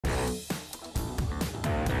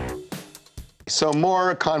So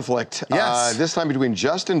more conflict. Yes. This time between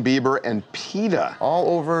Justin Bieber and PETA.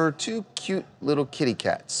 All over two cute little kitty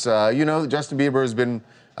cats. You know, Justin Bieber has been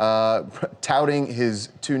touting his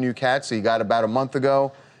two new cats. He got about a month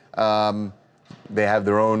ago. They have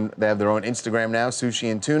their own Instagram now,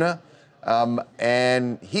 Sushi and Tuna.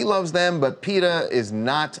 And he loves them, but PETA is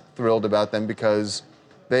not thrilled about them because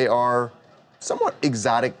they are somewhat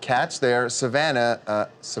exotic cats. They're Savannah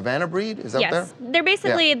breed, is that Yes, they're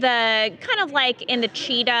basically the kind of like in the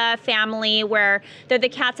cheetah family, where they're the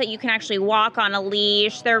cats that you can actually walk on a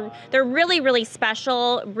leash. They're really, really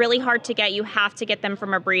special, really hard to get. You have to get them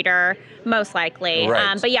from a breeder, most likely.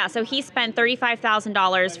 Right. But yeah, so he spent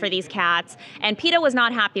 $35,000 for these cats, and PETA was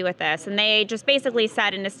not happy with this, and they just basically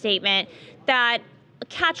said in a statement that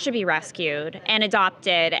cats should be rescued and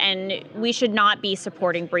adopted, and we should not be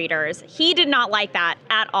supporting breeders. He did not like that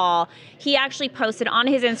at all. He actually posted on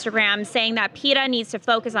his Instagram saying that PETA needs to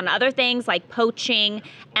focus on other things like poaching,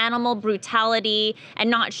 animal brutality, and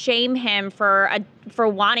not shame him for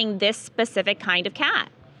wanting this specific kind of cat.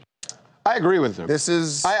 I agree with him. This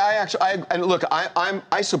is... And look,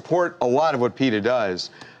 I support a lot of what PETA does,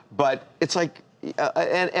 but it's like,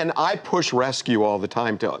 and I push rescue all the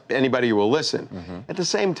time to anybody who will listen. At the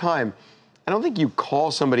same time, I don't think you call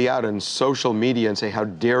somebody out on social media and say, how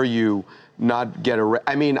dare you not get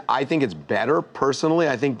I mean, I think it's better, personally.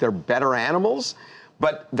 I think they're better animals,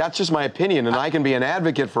 but that's just my opinion, and I can be an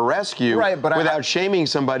advocate for rescue without shaming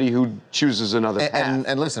somebody who chooses another path.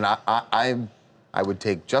 And listen, I would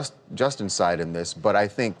take Justin's side in this, but I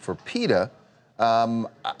think for PETA,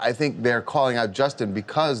 I think they're calling out Justin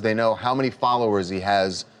because they know how many followers he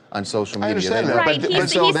has on social media. I understand that. Right,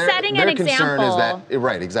 he's setting an example. Their concern is that,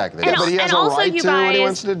 right, exactly. Yeah, but he has a right to what he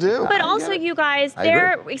wants to do. But also, you guys,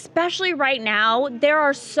 especially right now, there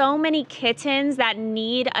are so many kittens that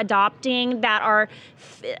need adopting that are,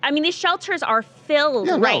 I mean, these shelters are filled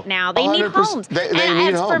right now. They need homes. They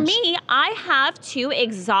need homes. For me, I have two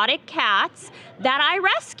exotic cats that I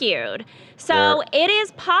rescued. So it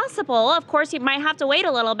is possible. Of course, you might have to wait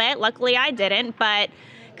a little bit. Luckily, I didn't, but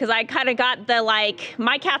because I kind of got the, like,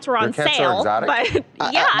 my cats were on sale. But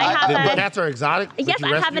yeah, I have The cats are exotic? Yes,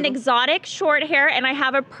 I have an exotic short hair, and I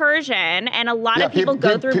have a Persian, and a lot of people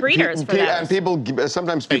go through breeders for those. And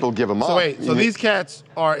sometimes people give them up. So wait, so these cats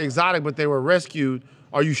are exotic, but they were rescued.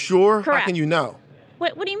 Are you sure? Correct. How can you know?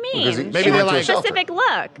 What do you mean? Maybe they're like a specific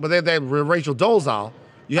look. But they're Rachel Dolezal.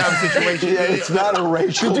 You have a situation. It's not a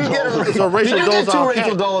Rachel Dolezal. So Rachel Dolezal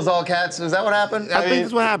Rachel Dolezal cats. Is that what happened? I think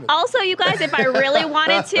that's what happened. Also, you guys, if I really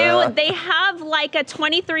wanted to, they have like a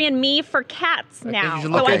 23andMe for cats now. you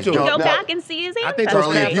should So look I into can it. go Now, back and see his I think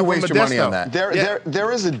ancestry. those cats you are waste from your money Modesto. on that.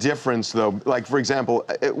 There is a difference, though. Like, for example,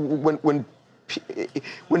 when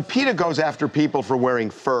PETA goes after people for wearing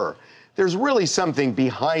fur, there's really something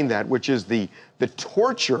behind that, which is the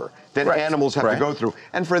torture that animals have to go through.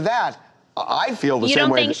 And for that, I feel the same way. You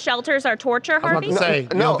don't think shelters are torture, Harvey? I was about to say, you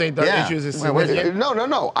don't think the issues is significant?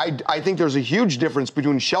 No. I think there's a huge difference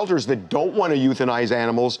between shelters that don't want to euthanize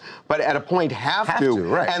animals, but at a point have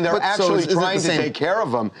to, and they're actually trying to take care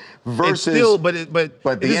of them, versus... It's still, but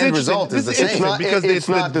the end result is the same. It's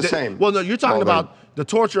not the same. Well, no, you're talking about the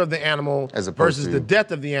torture of the animal versus the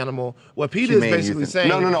death of the animal. What PETA is basically saying...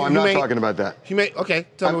 No, I'm not talking about that. Okay,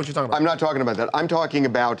 tell me what you're talking about. I'm not talking about that. I'm talking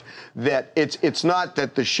about that it's not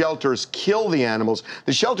that the shelters kill the animals.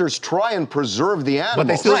 The shelters try and preserve the animals. But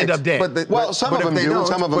they still end up dead. Some of them do, and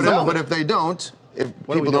some of them don't. But if they don't, if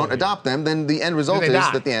people don't adopt them, then the end result is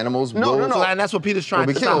that the animals will... No. And that's what PETA's trying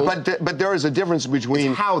to kill. But there is a difference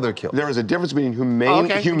between... It's how they're killed. There is a difference between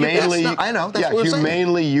humanely... I know, that's what we're saying.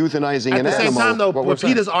 Humanely euthanizing an animal. At the same time, though, what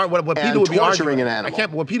PETA would be torturing an animal.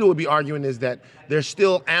 What PETA would be arguing is that there's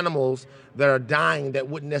still animals that are dying that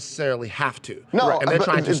wouldn't necessarily have to. No, and they're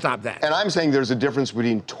trying to stop that. And I'm saying there's a difference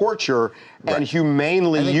between torture and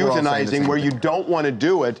humanely euthanizing, where you don't want to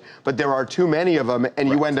do it, but there are too many of them, and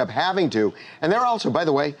you end up having to. And they're also, by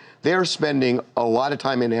the way, they're spending a lot of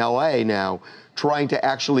time in LA now trying to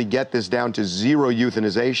actually get this down to zero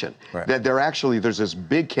euthanization. That there's this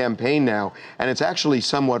big campaign now, and it's actually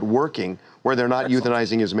somewhat working, where they're not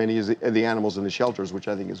euthanizing as many as the animals in the shelters, which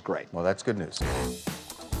I think is great. Well, that's good news.